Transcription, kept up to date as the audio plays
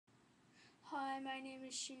name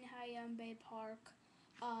is Shin-hyun Park,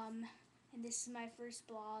 and this is my first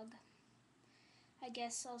blog. I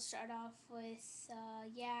guess I'll start off with,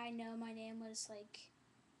 yeah, I know my name was like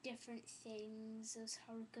different things. It was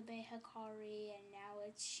Harukabe Hikari, and now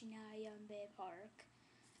it's Shin-hyun Park.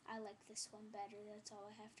 I like this one better, that's all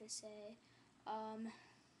I have to say.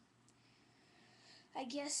 I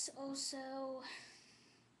guess also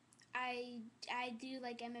I do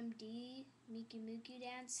like MMD, Miku Miku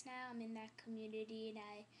dance now. I'm in that community, and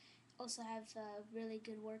I also have a really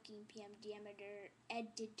good working PMD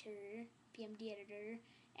editor,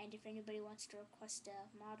 and if anybody wants to request a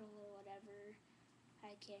model or whatever,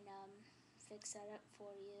 I can fix that up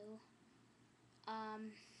for you.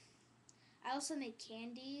 I also make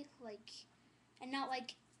candy, and not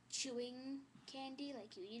like chewing candy,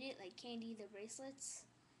 like you eat it, like candy, the bracelets.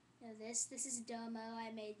 This is Domo.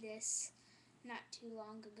 I made this not too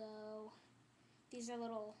long ago. These are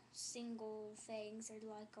little single things. They're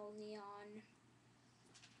like all neon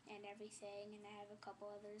and everything. And I have a couple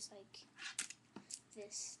others like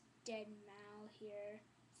this dead Mao here.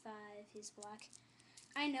 5, he's black.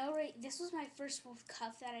 I know, right? This was my first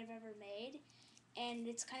cuff that I've ever made. And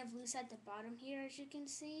it's kind of loose at the bottom here, as you can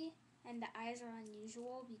see. And the eyes are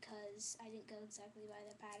unusual because I didn't go exactly by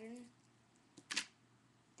the pattern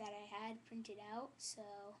that I had printed out,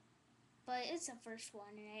 but it's the first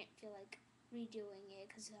one, and I didn't feel like redoing it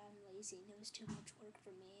because I'm lazy and it was too much work for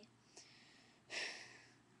me.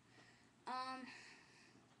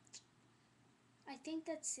 I think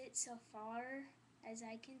that's it so far, as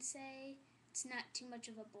I can say. It's not too much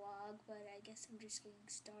of a blog, but I guess I'm just getting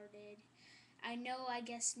started. I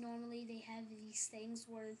guess normally they have these things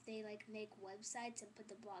where they like make websites and put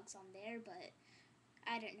the blogs on there, but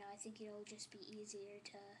I don't know, I think it'll just be easier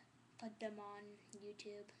to put them on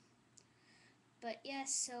YouTube. But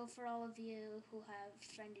yes, so for all of you who have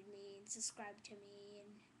friended me and subscribed to me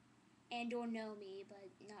and or know me, but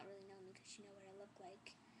not really know me because you know what I look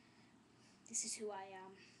like, this is who I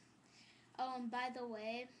am. Oh, and by the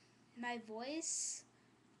way, my voice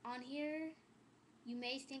on here, you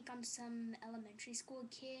may think I'm some elementary school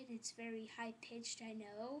kid. It's very high-pitched, I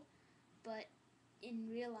know, but in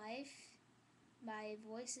real life, my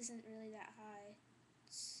voice isn't really that high.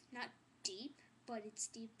 It's not deep, but it's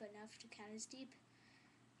deep enough to count as deep.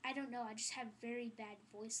 I don't know, I just have very bad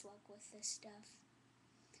voice luck with this stuff.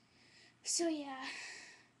 So yeah.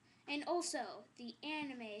 And also, the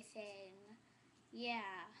anime thing.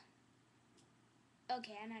 Yeah.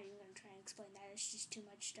 Okay, I'm not even going to try and explain that. It's just too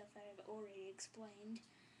much stuff that I've already explained.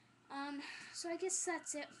 So I guess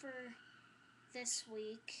that's it for this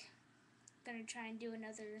week. Gonna try and do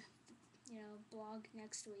another, blog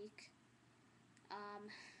next week.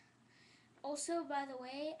 Also, by the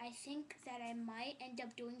way, I think that I might end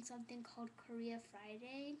up doing something called Korea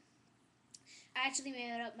Friday. I actually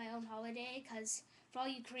made up my own holiday because for all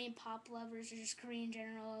you Korean pop lovers or just Korean in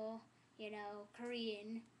general,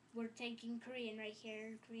 Korean, we're taking Korean right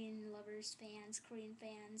here, Korean lovers, fans, Korean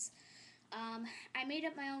fans. I made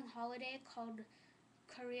up my own holiday called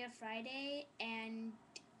Korea Friday, and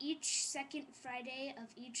each second Friday of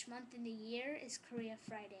each month in the year is Korea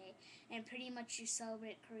Friday, and pretty much you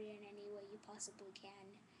celebrate Korea in any way you possibly can.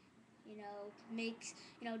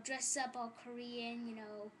 Dress up all Korean,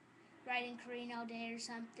 ride in Korean all day or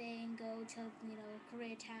something, go to,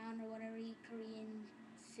 Koreatown or whatever, eat Korean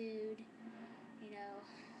food,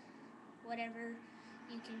 whatever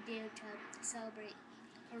you can do to celebrate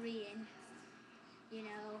Korean,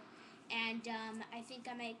 and I think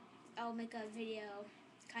I'll make a video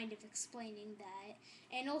kind of explaining that.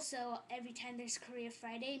 And also, every time there's Korea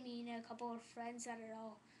Friday, me and a couple of friends that are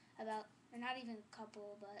all or not even a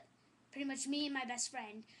couple, but pretty much me and my best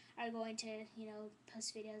friend are going to,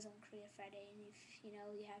 post videos on Korea Friday, and if, you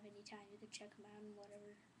have any time, you could check them out and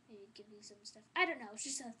whatever, maybe give you some stuff. I don't know, it's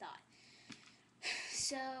just a thought.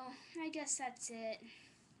 So, I guess that's it.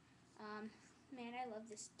 Man, I love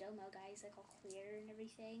this Domo guy. He's like all clear and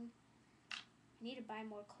everything. I need to buy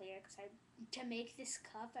more clear because to make this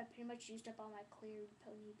cup, I pretty much used up all my clear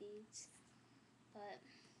pony beads. But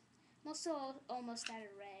I'm also almost out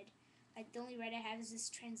of red. The only red I have is this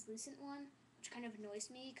translucent one, which kind of annoys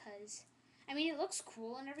me because, it looks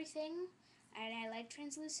cool and everything, and I like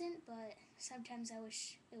translucent, but sometimes I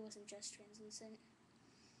wish it wasn't just translucent.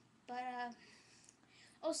 But,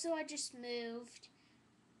 also I just moved.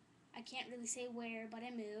 I can't really say where, but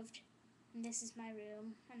I moved. And this is my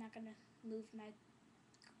room. I'm not going to move my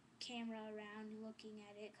camera around looking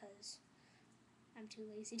at it because I'm too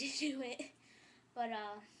lazy to do it. But,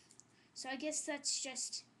 so I guess that's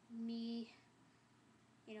just me,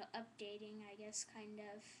 updating, I guess, kind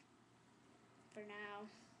of, for now.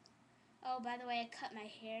 Oh, by the way, I cut my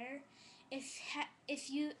hair. If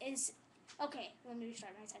you is okay, let me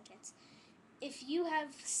restart my sentence. If you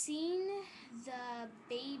have seen the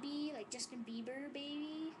baby, like Justin Bieber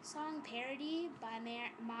baby song parody by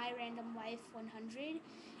My Random Life 100,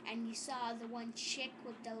 and you saw the one chick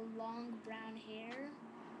with the long brown hair,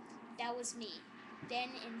 that was me. Then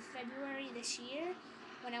in February this year,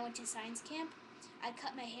 when I went to science camp, I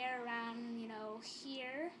cut my hair around,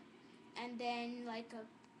 here, and then like a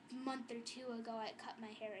month or two ago, I cut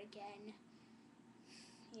my hair again.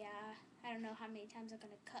 Yeah, I don't know how many times I'm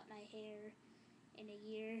gonna cut my hair in a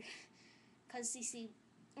year. Because you see,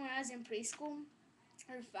 when I was in preschool,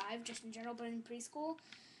 or 5, just in general, but in preschool,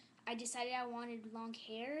 I decided I wanted long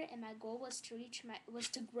hair, and my goal was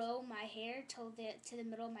to grow my hair to the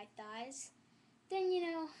middle of my thighs. Then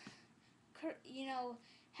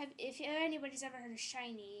if anybody's ever heard of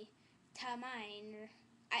Shiny, Tamine, or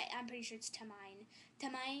I'm pretty sure it's Tamine.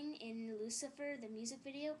 Tamine in Lucifer, the music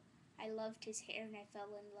video. I loved his hair and I fell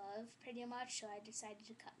in love pretty much, so I decided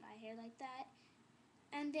to cut my hair like that.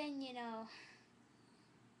 And then,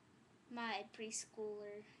 my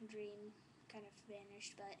preschooler dream kind of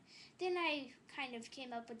vanished, but then I kind of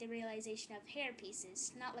came up with the realization of hair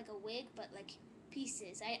pieces. Not like a wig, but like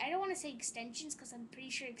pieces. I don't want to say extensions because I'm pretty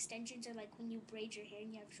sure extensions are like when you braid your hair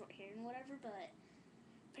and you have short hair and whatever, but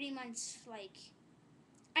pretty much like,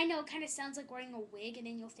 I know it kind of sounds like wearing a wig, and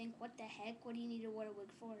then you'll think, what the heck? What do you need to wear a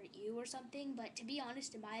wig for? You or something? But to be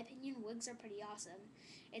honest, in my opinion, wigs are pretty awesome.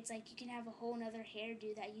 It's like you can have a whole nother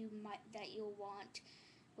hairdo that you'll want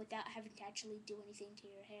without having to actually do anything to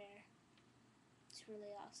your hair. It's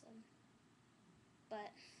really awesome.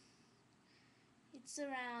 But it's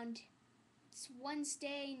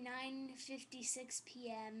Wednesday, 9:56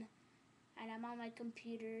 p.m., and I'm on my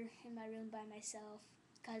computer in my room by myself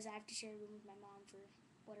because I have to share a room with my mom for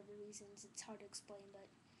whatever reasons. It's hard to explain, but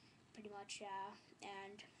pretty much, yeah.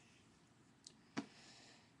 And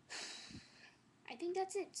I think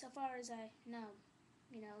that's it so far as I know.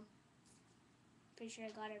 Pretty sure I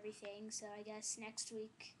got everything, so I guess next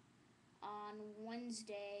week on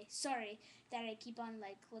Wednesday. Sorry that I keep on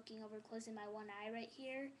like looking over, closing my one eye right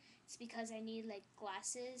here. It's because I need like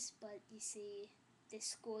glasses, but you see, this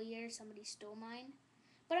school year somebody stole mine.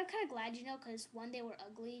 But I'm kind of glad, because 1, they were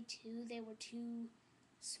ugly, 2, they were too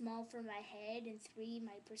small for my head, and 3,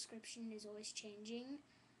 my prescription is always changing.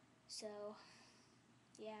 So,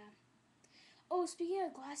 yeah. Oh, speaking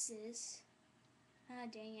of glasses,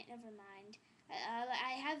 dang it, never mind.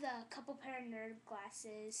 I have a couple pair of nerd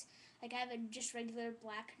glasses. Like, I have just regular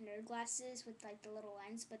black nerd glasses with like the little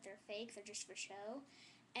lens, but they're fake. They're just for show.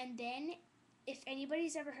 And then, if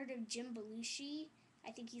anybody's ever heard of Jim Belushi,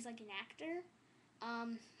 I think he's like an actor.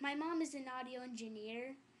 My mom is an audio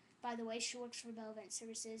engineer. By the way, she works for Bell Event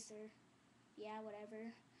Services. Or, yeah,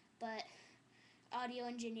 whatever. But audio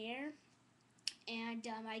engineer. And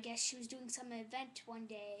I guess she was doing some event one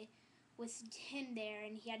day with him there,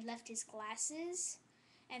 and he had left his glasses.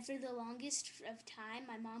 And for the longest of time,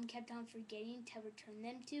 my mom kept on forgetting to return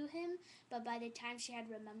them to him. But by the time she had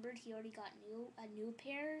remembered, he already got a new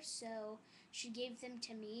pair. So she gave them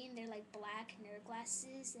to me, and they're like black nerd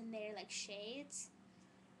glasses, and they're like shades.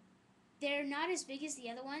 They're not as big as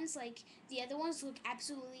the other ones. Like, the other ones look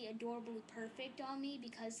absolutely adorably perfect on me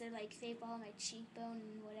because they follow my cheekbone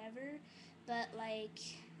and whatever. But like,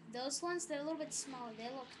 those ones, they're a little bit smaller. They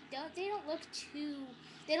don't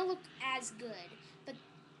look as good, but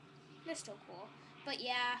they're still cool. But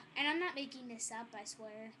yeah, and I'm not making this up, I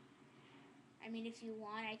swear. I mean, if you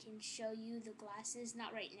want, I can show you the glasses.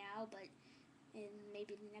 Not right now, but in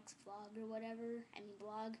maybe the next vlog or whatever. I mean,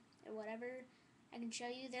 blog or whatever. I can show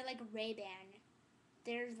you. They're like Ray-Ban.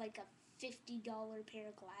 They're like a $50 pair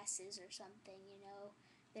of glasses or something,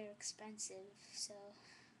 They're expensive, so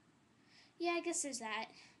yeah, I guess there's that.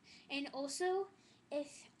 And also,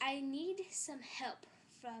 if I need some help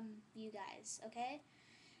from you guys, okay?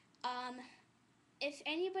 If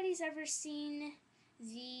anybody's ever seen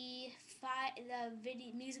the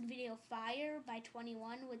music video Fire by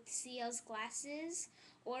 21 with CL's glasses,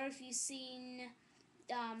 or if you've seen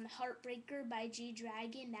Heartbreaker by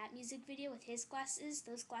G-Dragon, that music video with his glasses,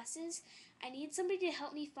 those glasses, I need somebody to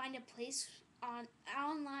help me find a place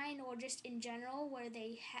online or just in general where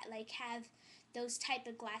they have those type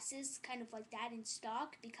of glasses, kind of like that, in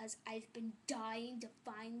stock, because I've been dying to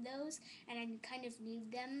find those, and I kind of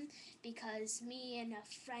need them because me and a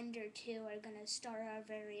friend or two are gonna start our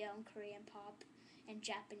very own Korean pop and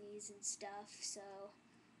Japanese and stuff. So,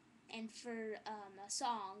 and for a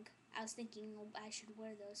song, I was thinking I should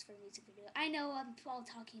wear those for a music video. I know I'm all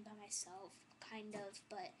talking about myself, kind of,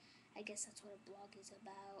 but I guess that's what a blog is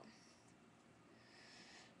about.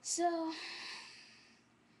 So,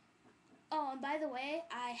 oh, and by the way,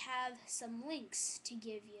 I have some links to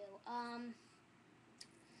give you.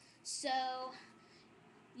 So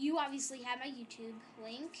you obviously have my YouTube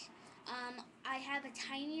link. I have a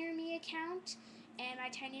TinyRme account, and my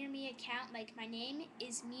TinyRme account, like my name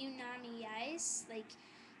is Munami Eyes. Like,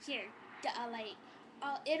 here,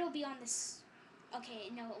 it'll be on this. Okay,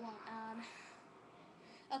 no, it won't.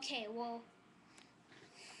 Okay, well,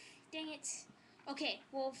 dang it. Okay,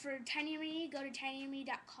 well, for TinyRme, go to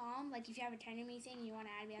tinyrme.com. Like, if you have a TinyRme thing and you want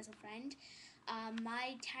to add me as a friend.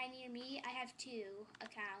 My TinyRme, I have two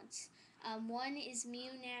accounts. One is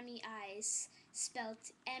Munami Eyes,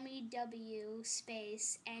 spelt MEW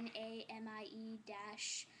space NAMIE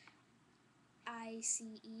dash ICE.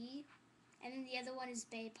 And then the other one is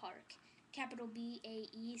Bay Park, capital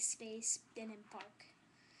BAE space Denham Park.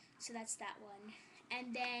 So that's that one.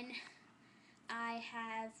 And then I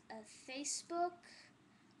have a Facebook,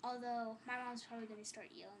 although my mom's probably going to start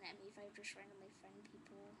yelling at me if I just randomly friend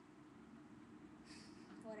people.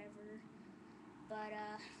 Whatever. But,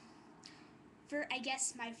 for, I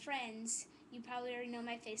guess, my friends, you probably already know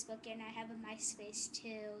my Facebook, and I have a MySpace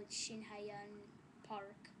too. It's shin-hyun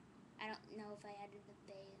Park. I don't know if I added the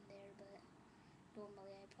Bay in there, but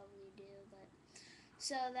normally I probably do. But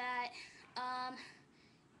so that,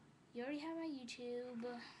 you already have my YouTube.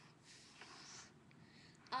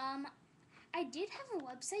 I did have a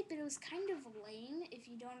website, but it was kind of lame, if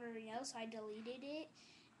you don't already know, so I deleted it.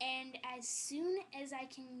 And as soon as I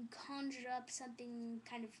can conjure up something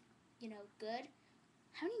kind of, good.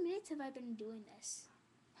 How many minutes have I been doing this?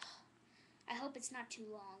 I hope it's not too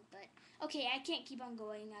long, but okay, I can't keep on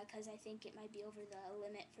going because I think it might be over the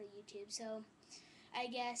limit for YouTube. So I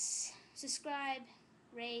guess subscribe,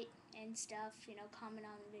 rate, and stuff, comment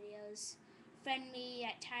on the videos. Friend me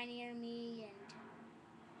at TinyRme and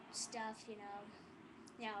stuff,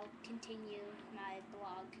 I'll continue my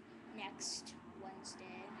blog next.